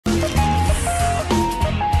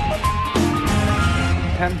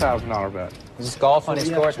$10,000 bet. Is this golf on his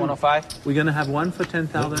scores 105? We're going to have one for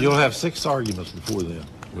 10,000? You'll have 6 arguments before then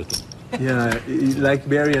with him. Yeah, like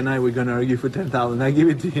Barry and I, we're going to argue for 10,000. I give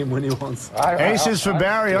it to him when he wants. Aces for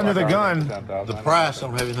Barry under the gun. The price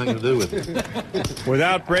don't have anything to do with it.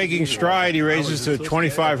 Without breaking stride, he raises to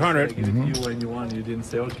 2,500. I give it to you when you want. You didn't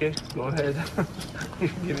say, okay, go ahead.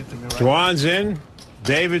 Give it to me right Juan's in.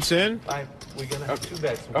 David's in. Fine. We're going to have 2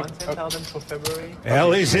 bets. One 10,000 for February.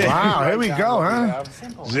 Ellie's in. Wow, here we go, huh?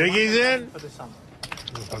 Ziggy's in. For the summer.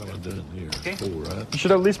 You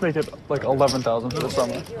should at least make it like 11,000 for the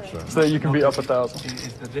summer, so that you can be up 1,000.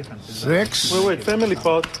 It's the difference. 6. Wait, family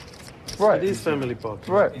pot. Right. It is family pot.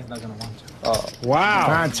 Right. He's not going to want to. Wow.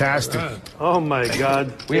 Fantastic. Oh my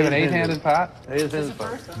God. We have an 8-handed pot? 8-handed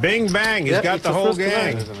pot. Bing bang. He's got it's the whole first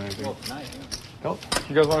gang. tonight.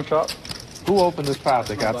 You guys want to chop? Who opened this pot?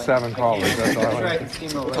 They got 7 callers. That's all I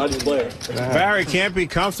want. Barry can't be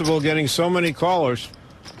comfortable getting so many callers.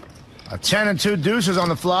 A 10 and 2 deuces on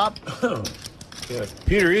the flop.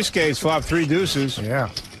 Peter Eastgate's flopped 3 deuces. Yeah.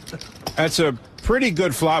 That's a pretty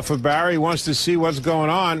good flop for Barry. He wants to see what's going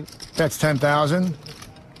on. That's 10,000.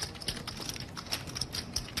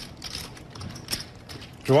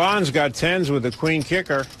 Juan's got 10s with the queen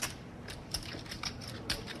kicker.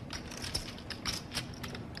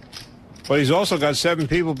 But he's also got 7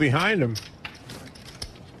 people behind him.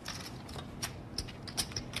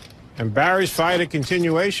 And Barry's fired a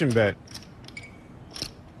continuation bet.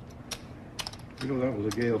 You know, that was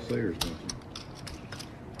a Gale Sayers, don't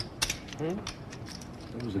you?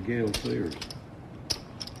 That was a Gale Sayers.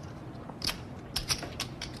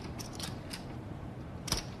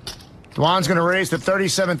 Juan's going to raise to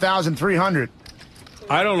 37,300.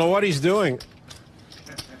 I don't know what he's doing.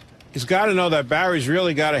 He's got to know that Barry's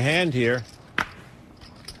really got a hand here.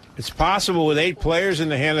 It's possible with 8 players in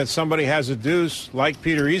the hand that somebody has a deuce, like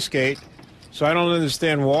Peter Eastgate. So I don't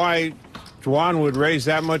understand why Juan would raise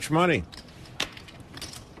that much money.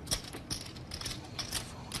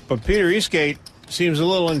 But Peter Eastgate seems a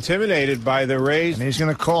little intimidated by the raise. And he's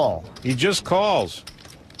going to call. He just calls.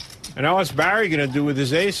 And now what's Barry going to do with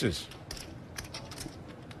his aces?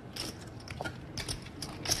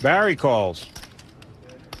 Barry calls.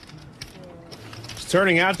 It's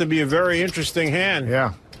turning out to be a very interesting hand.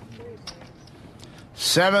 Yeah.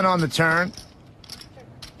 7 on the turn.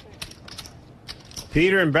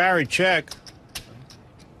 Peter and Barry check.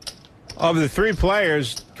 Of the 3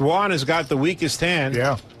 players, Juan has got the weakest hand.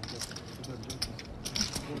 Yeah.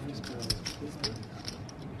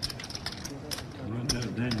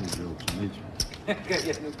 Daniel jokes. I need you. Got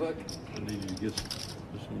your new book. I need you to get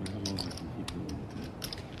just wonder how long I can keep doing it.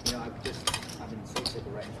 You know, I've been so sick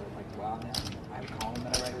of writing for like a while now. I have a column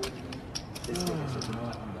that I write originally. This book, I said, you know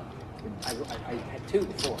what, I'm done. I had 2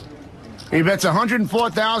 before. He bets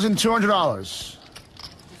 $104,200.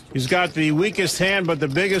 He's got the weakest hand but the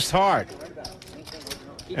biggest heart.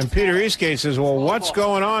 And Peter Eastgate says, well, what's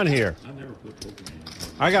going on here?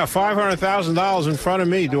 I got $500,000 in front of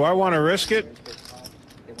me. Do I want to risk it?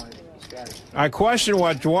 I question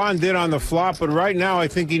what Juan did on the flop, but right now I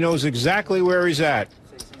think he knows exactly where he's at.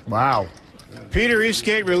 Wow. Peter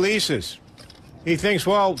Eastgate releases. He thinks,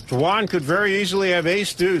 well, Juan could very easily have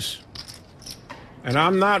ace deuce. And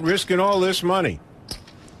I'm not risking all this money.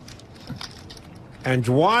 And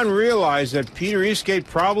Juan realized that Peter Eastgate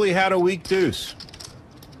probably had a weak deuce.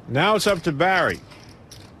 Now it's up to Barry.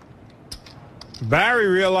 Barry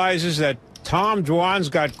realizes that Tom Juan's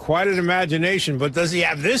got quite an imagination, but does he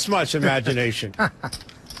have this much imagination?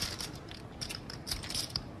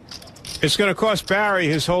 It's going to cost Barry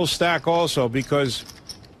his whole stack also, because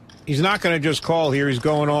he's not going to just call here. He's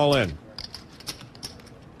going all in.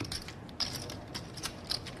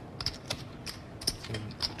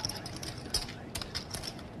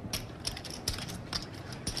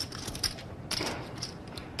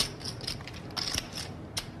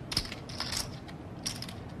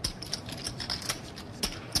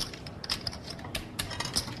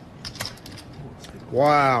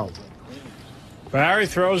 Wow. Barry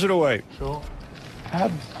throws it away. Sure. I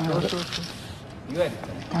had it. You had it.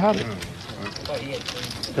 I had it.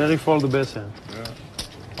 Then he folded the best hand.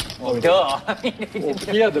 Well, duh. Well,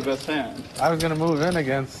 he had the best hand. I was going to move in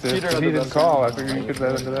against it. Peter If had he the didn't best call, hand. I figured you could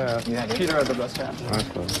bet into that. Peter had the best hand. That's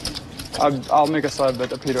close. I'll make a side bet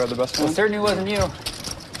that Peter had the best Well, hand. certainly wasn't you.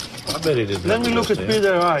 I bet he did. Let me look at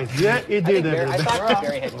Peter's eyes. Yeah, he did I it. thought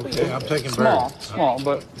Barry had queen. Okay, I'm taking Small, Barry. small,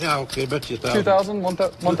 but Yeah, okay, bet you 1,000. 2,000,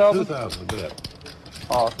 1,000? 2,000, bet.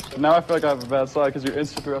 Oh, now I feel like I have a bad side because you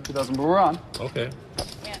instantly threw up 2,000, but we're on. Okay.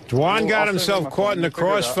 Juan got I'll save himself my caught in the phone and figure it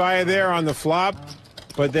out. crossfire there on the flop.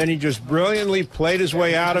 but then he just brilliantly played his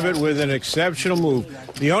way out of it with an exceptional move.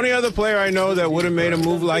 The only other player I know that would have made a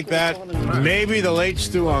move like that, maybe the late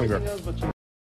Stu Unger.